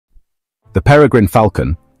The peregrine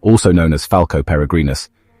falcon, also known as Falco peregrinus,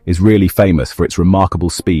 is really famous for its remarkable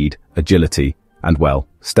speed, agility, and, well,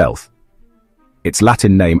 stealth. Its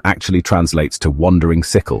Latin name actually translates to wandering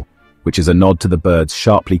sickle, which is a nod to the bird's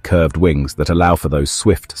sharply curved wings that allow for those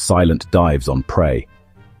swift, silent dives on prey.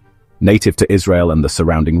 Native to Israel and the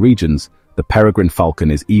surrounding regions, the peregrine falcon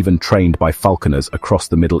is even trained by falconers across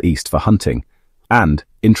the Middle East for hunting, and,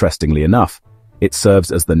 interestingly enough, it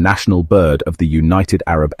serves as the national bird of the United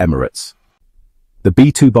Arab Emirates. The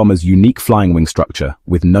B-2 bomber's unique flying wing structure,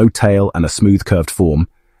 with no tail and a smooth curved form,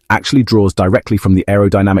 actually draws directly from the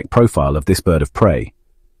aerodynamic profile of this bird of prey.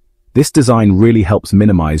 This design really helps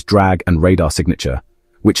minimize drag and radar signature,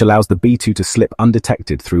 which allows the B-2 to slip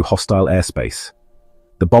undetected through hostile airspace.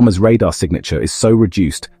 The bomber's radar signature is so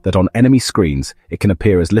reduced that on enemy screens it can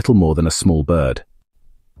appear as little more than a small bird.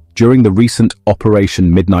 During the recent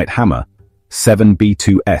Operation Midnight Hammer, 7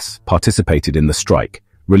 B-2s participated in the strike,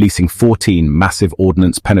 releasing 14 massive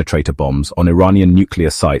ordnance penetrator bombs on Iranian nuclear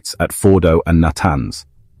sites at Fordo and Natanz.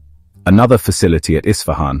 Another facility at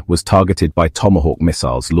Isfahan was targeted by Tomahawk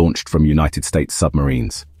missiles launched from United States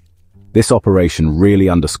submarines. This operation really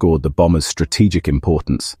underscored the bomber's strategic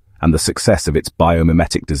importance and the success of its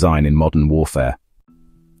biomimetic design in modern warfare.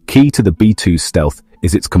 Key to the B-2's stealth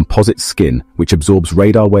is its composite skin, which absorbs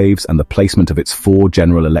radar waves, and the placement of its 4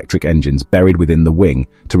 General Electric engines buried within the wing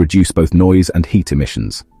to reduce both noise and heat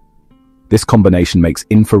emissions. This combination makes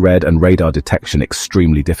infrared and radar detection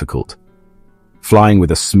extremely difficult. Flying with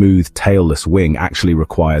a smooth, tailless wing actually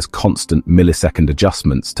requires constant millisecond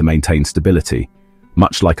adjustments to maintain stability,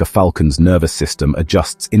 much like a falcon's nervous system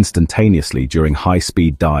adjusts instantaneously during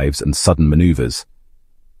high-speed dives and sudden maneuvers.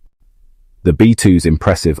 The B-2's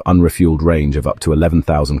impressive unrefueled range of up to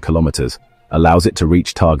 11,000 kilometers allows it to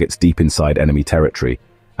reach targets deep inside enemy territory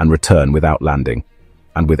and return without landing,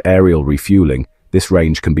 and with aerial refueling, this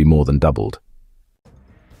range can be more than doubled.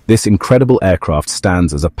 This incredible aircraft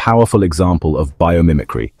stands as a powerful example of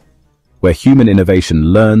biomimicry, where human innovation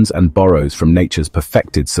learns and borrows from nature's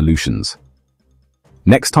perfected solutions.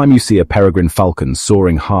 Next time you see a peregrine falcon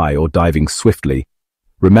soaring high or diving swiftly,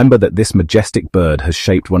 remember that this majestic bird has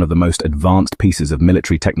shaped one of the most advanced pieces of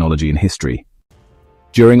military technology in history.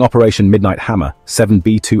 During Operation Midnight Hammer, 7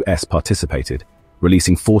 B-2s participated,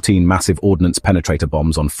 releasing 14 massive ordnance penetrator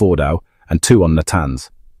bombs on Fordo and 2 on Natanz.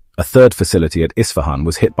 A third facility at Isfahan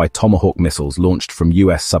was hit by Tomahawk missiles launched from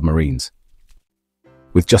US submarines.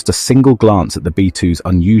 With just a single glance at the B-2's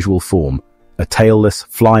unusual form, a tailless,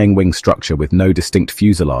 flying wing structure with no distinct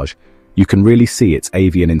fuselage, you can really see its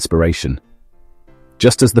avian inspiration.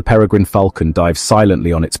 Just as the peregrine falcon dives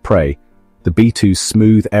silently on its prey, the B-2's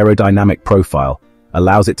smooth aerodynamic profile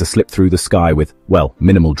allows it to slip through the sky with, well,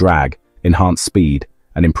 minimal drag, enhanced speed,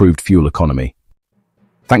 and improved fuel economy.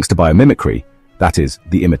 Thanks to biomimicry, that is,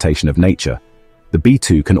 the imitation of nature, the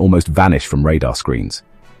B-2 can almost vanish from radar screens.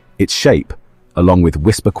 Its shape, along with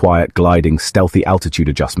whisper-quiet gliding stealthy altitude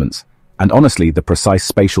adjustments, and honestly the precise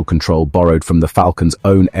spatial control borrowed from the Falcon's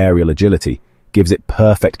own aerial agility, gives it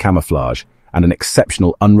perfect camouflage and an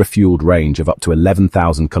exceptional unrefueled range of up to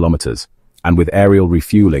 11,000 kilometers. And with aerial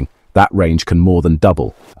refueling, that range can more than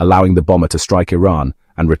double, allowing the bomber to strike Iran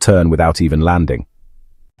and return without even landing.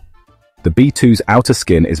 The B-2's outer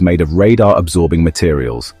skin is made of radar-absorbing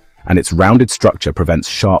materials, and its rounded structure prevents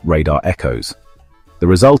sharp radar echoes. The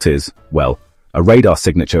result is, well, a radar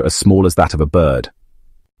signature as small as that of a bird.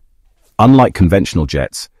 Unlike conventional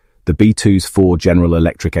jets, the B-2's 4 General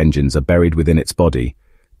Electric engines are buried within its body,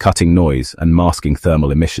 cutting noise and masking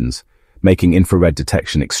thermal emissions, making infrared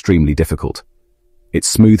detection extremely difficult. Its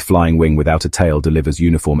smooth flying wing without a tail delivers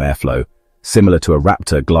uniform airflow, similar to a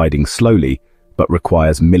raptor gliding slowly, but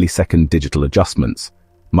requires millisecond digital adjustments,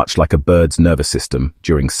 much like a bird's nervous system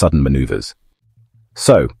during sudden maneuvers.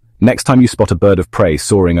 So, next time you spot a bird of prey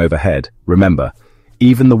soaring overhead, remember,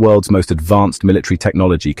 even the world's most advanced military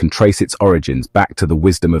technology can trace its origins back to the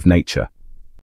wisdom of nature.